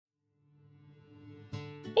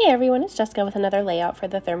Hey everyone, it's Jessica with another layout for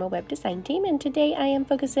the ThermOWeb design team, and today I am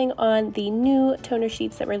focusing on the new toner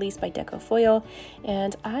sheets that were released by Deco foil,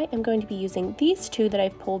 and I am going to be using these two that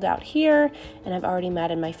I've pulled out here, and I've already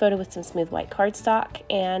matted my photo with some smooth white cardstock.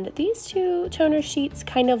 And these two toner sheets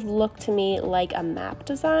kind of look to me like a map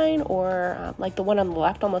design, or like the one on the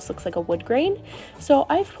left almost looks like a wood grain. So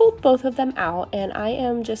I've pulled both of them out, and I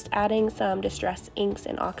am just adding some distress inks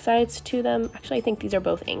and oxides to them. Actually, I think these are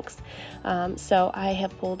both inks. So I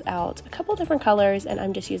have pulled out a couple different colors, and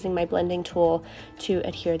I'm just using my blending tool to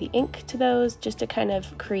adhere the ink to those just to kind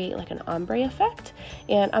of create like an ombre effect.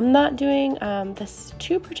 And I'm not doing this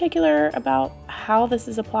too particular about how this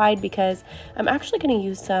is applied because I'm actually going to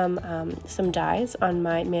use some dies on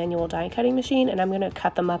my manual die cutting machine, and I'm going to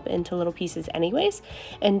cut them up into little pieces anyways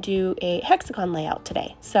and do a hexagon layout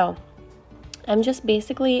today. So I'm just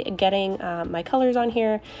basically getting my colors on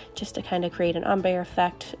here just to kind of create an ombre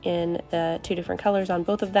effect in the two different colors on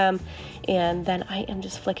both of them, and then I am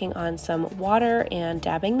just flicking on some water and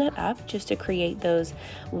dabbing that up just to create those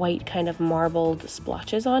white kind of marbled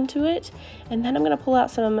splotches onto it. And then I'm going to pull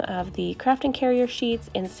out some of the crafting carrier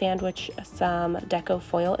sheets and sandwich some Deco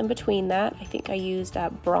foil in between that. I think I used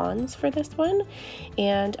bronze for this one,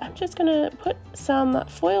 and I'm just going to put some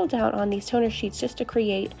foil down on these toner sheets just to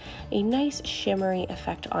create a nice shimmery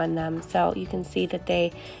effect on them. So you can see that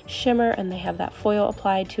they shimmer and they have that foil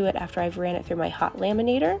applied to it after I've ran it through my hot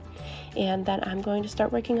laminator. And then I'm going to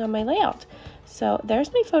start working on my layout. So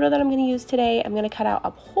there's my photo that I'm going to use today. I'm going to cut out a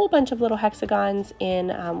whole bunch of little hexagons in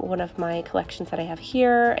one of my collections that I have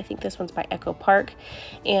here. I think this one's by Echo Park,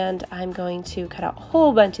 and I'm going to cut out a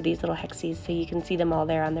whole bunch of these little hexies so you can see them all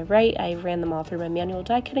there on the right. I ran them all through my manual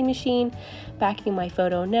die cutting machine, backing my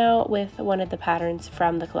photo now with one of the patterns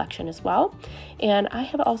from the collection as well. And I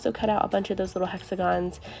have also cut out a bunch of those little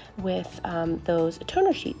hexagons with those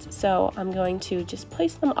toner sheets. So I'm going to just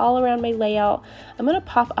place them all around my layout. I'm going to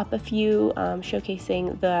pop up a few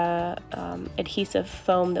showcasing the adhesive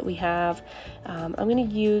foam that we have. I'm going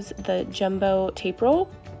to use the jumbo tape roll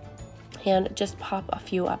and just pop a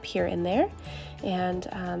few up here and there. And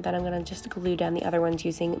then I'm going to just glue down the other ones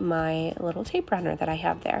using my little tape runner that I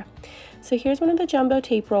have there. So here's one of the jumbo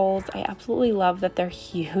tape rolls. I absolutely love that they're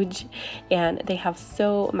huge and they have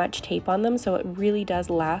so much tape on them, so it really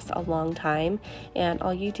does last a long time. And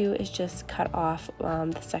all you do is just cut off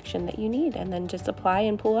the section that you need and then just apply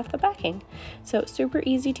and pull off the backing. So super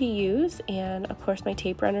easy to use, and of course my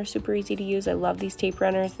tape runner is super easy to use. I love these tape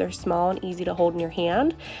runners. They're small and easy to hold in your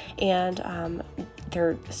hand, and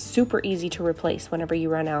they're super easy to replace whenever you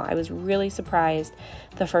run out. I was really surprised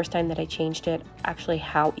the first time that I changed it, actually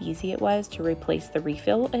how easy it was to replace the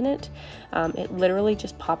refill in it. It literally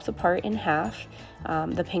just pops apart in half,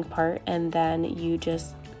 the pink part, and then you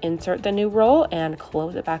just insert the new roll and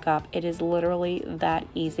close it back up. It is literally that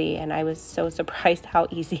easy, and I was so surprised how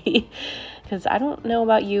easy because I don't know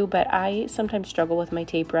about you, but I sometimes struggle with my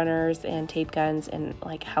tape runners and tape guns and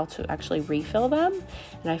like how to actually refill them,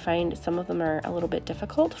 and I find some of them are a little bit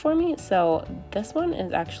difficult for me. So this one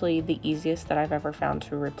is actually the easiest that I've ever found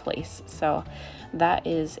to replace, so that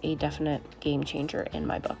is a definite game changer in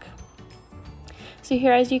my book. So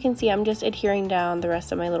here, as you can see, I'm just adhering down the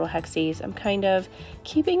rest of my little hexies. I'm kind of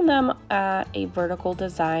keeping them at a vertical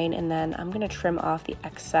design, and then I'm going to trim off the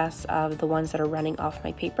excess of the ones that are running off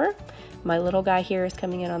my paper. My little guy here is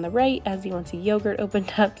coming in on the right as he wants a yogurt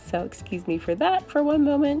opened up, so excuse me for that for one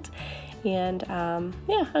moment. And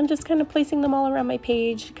yeah, I'm just kind of placing them all around my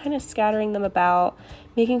page, kind of scattering them about,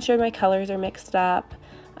 making sure my colors are mixed up.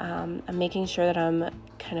 I'm making sure that I'm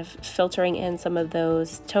kind of filtering in some of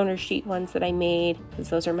those toner sheet ones that I made, because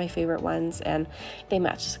those are my favorite ones and they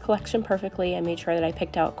match the collection perfectly. I made sure that I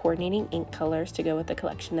picked out coordinating ink colors to go with the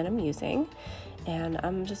collection that I'm using. And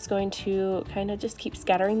I'm just going to kind of just keep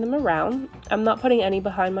scattering them around. I'm not putting any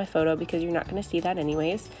behind my photo because you're not going to see that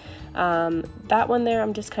anyways. That one there,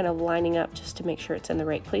 I'm just kind of lining up just to make sure it's in the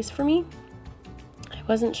right place for me. I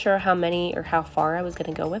wasn't sure how many or how far I was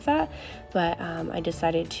going to go with that, but I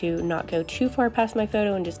decided to not go too far past my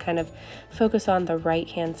photo and just kind of focus on the right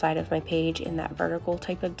hand side of my page in that vertical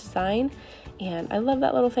type of design. And I love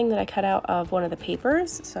that little thing that I cut out of one of the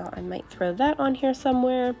papers, so I might throw that on here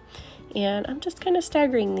somewhere. And I'm just kind of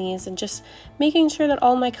staggering these and just making sure that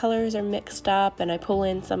all my colors are mixed up, and I pull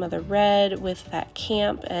in some of the red with that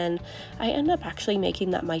camp, and I end up actually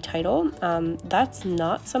making that my title. That's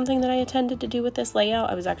not something that I intended to do with this layout.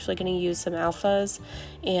 I was actually going to use some alphas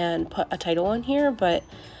and put a title on here, but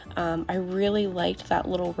I really liked that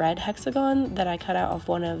little red hexagon that I cut out of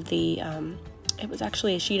one of the It was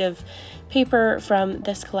actually a sheet of paper from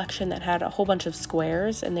this collection that had a whole bunch of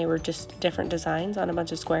squares, and they were just different designs on a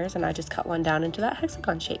bunch of squares, and I just cut one down into that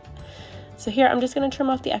hexagon shape. So here I'm just going to trim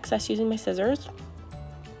off the excess using my scissors.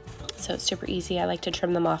 So it's super easy. I like to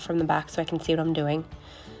trim them off from the back so I can see what I'm doing.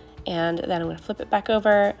 And then I'm going to flip it back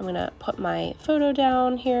over. I'm going to put my photo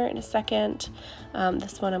down here in a second.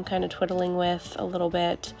 This one I'm kind of twiddling with a little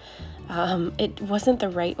bit. It wasn't the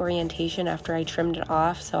right orientation after I trimmed it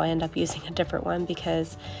off, so I ended up using a different one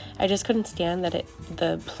because I just couldn't stand that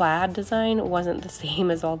the plaid design wasn't the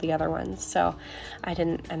same as all the other ones, so I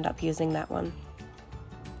didn't end up using that one.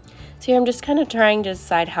 So here I'm just kind of trying to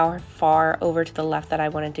decide how far over to the left that I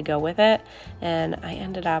wanted to go with it, and I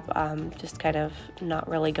ended up just kind of not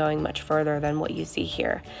really going much further than what you see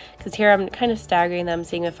here. Because here I'm kind of staggering them,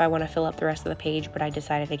 seeing if I want to fill up the rest of the page, but I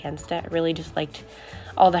decided against it. I really just liked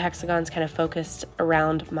all the hexagons kind of focused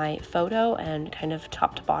around my photo and kind of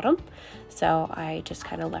top to bottom, so I just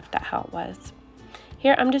kind of left that how it was.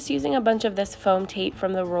 Here I'm just using a bunch of this foam tape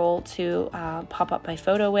from the roll to pop up my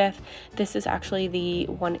photo with. This is actually the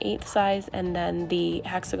 1/8 size, and then the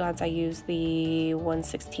hexagons I use the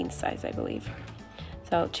 1/16 size, I believe.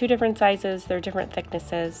 So two different sizes, they're different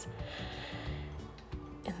thicknesses.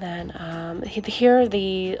 And then here are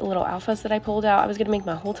the little alphas that I pulled out. I was going to make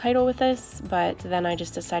my whole title with this, but then I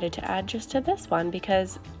just decided to add just to this one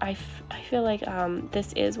because I feel like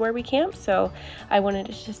this is where we camp, so I wanted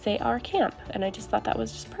to just say our camp, and I just thought that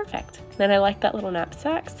was just perfect. Then I liked that little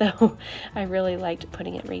knapsack, so I really liked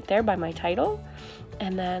putting it right there by my title.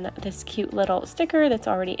 And then this cute little sticker that's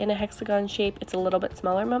already in a hexagon shape. It's a little bit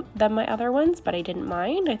smaller than my other ones, but I didn't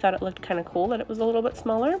mind. I thought it looked kind of cool that it was a little bit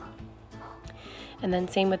smaller. And then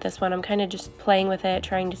same with this one, I'm kind of just playing with it,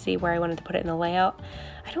 trying to see where I wanted to put it in the layout.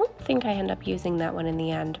 I don't think I end up using that one in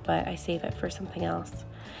the end, but I save it for something else.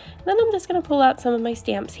 And then I'm just going to pull out some of my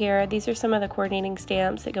stamps here. These are some of the coordinating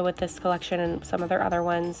stamps that go with this collection and some of their other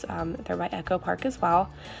ones. They're by Echo Park as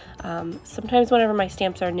well. Sometimes whenever my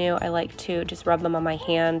stamps are new, I like to just rub them on my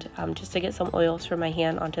hand just to get some oils from my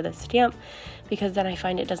hand onto the stamp, because then I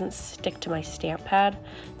find it doesn't stick to my stamp pad.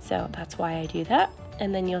 So that's why I do that.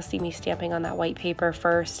 And then you'll see me stamping on that white paper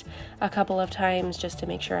first a couple of times just to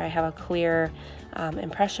make sure I have a clear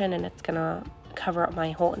impression, and it's gonna cover up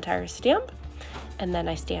my whole entire stamp. And then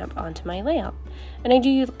I stamp onto my layout. And I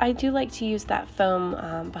do like to use that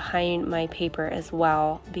foam behind my paper as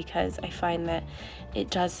well, because I find that it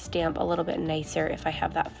does stamp a little bit nicer if I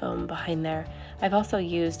have that foam behind there. I've also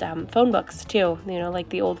used phone books too, you know, like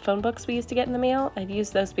the old phone books we used to get in the mail. I've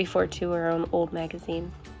used those before too, or an old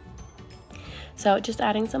magazine. So just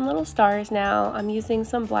adding some little stars now. I'm using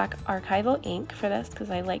some black Archival ink for this because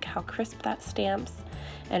I like how crisp that stamps,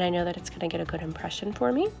 and I know that it's going to get a good impression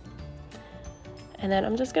for me. And then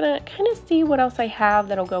I'm just going to kind of see what else I have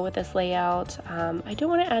that'll go with this layout. I don't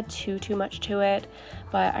want to add too much to it,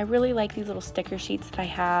 but I really like these little sticker sheets that I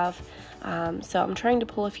have. So I'm trying to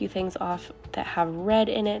pull a few things off that have red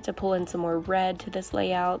in it to pull in some more red to this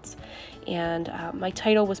layout. And my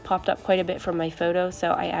title was popped up quite a bit from my photo,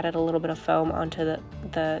 so I added a little bit of foam onto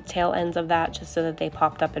the tail ends of that just so that they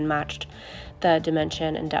popped up and matched the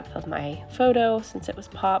dimension and depth of my photo since it was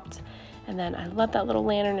popped. And then I love that little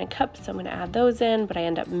lantern and cup, so I'm going to add those in, but I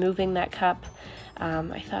end up moving that cup.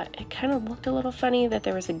 I thought it kind of looked a little funny that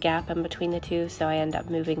there was a gap in between the two, so I end up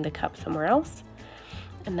moving the cup somewhere else.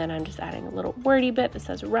 And then I'm just adding a little wordy bit that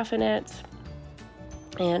says rough in it.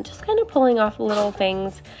 And just kind of pulling off little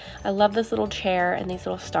things. I love this little chair and these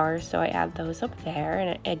little stars, so I add those up there.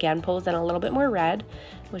 And it again pulls in a little bit more red,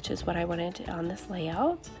 which is what I wanted on this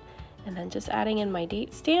layout. And then just adding in my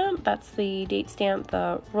date stamp. That's the date stamp,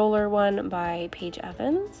 the roller one by Paige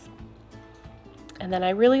Evans. And then I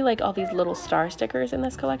really like all these little star stickers in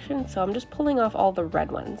this collection, so I'm just pulling off all the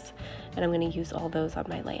red ones, and I'm going to use all those on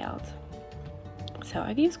my layout. So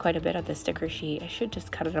I've used quite a bit of this sticker sheet. I should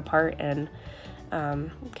just cut it apart and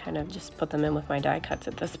kind of just put them in with my die cuts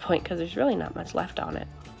at this point, because there's really not much left on it.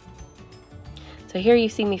 So here you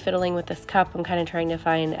see me fiddling with this cup. I'm kind of trying to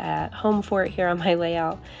find a home for it here on my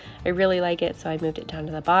layout. I really like it, so I moved it down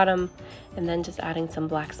to the bottom, and then just adding some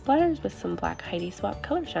black splatters with some black Heidi Swapp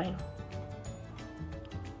color shine.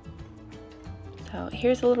 So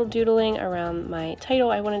here's a little doodling around my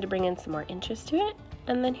title. I wanted to bring in some more interest to it,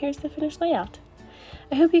 and then here's the finished layout.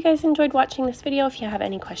 I hope you guys enjoyed watching this video. If you have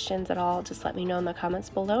any questions at all, just let me know in the comments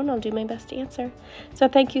below and I'll do my best to answer. So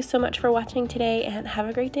thank you so much for watching today, and have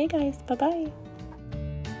a great day, guys. Bye-bye.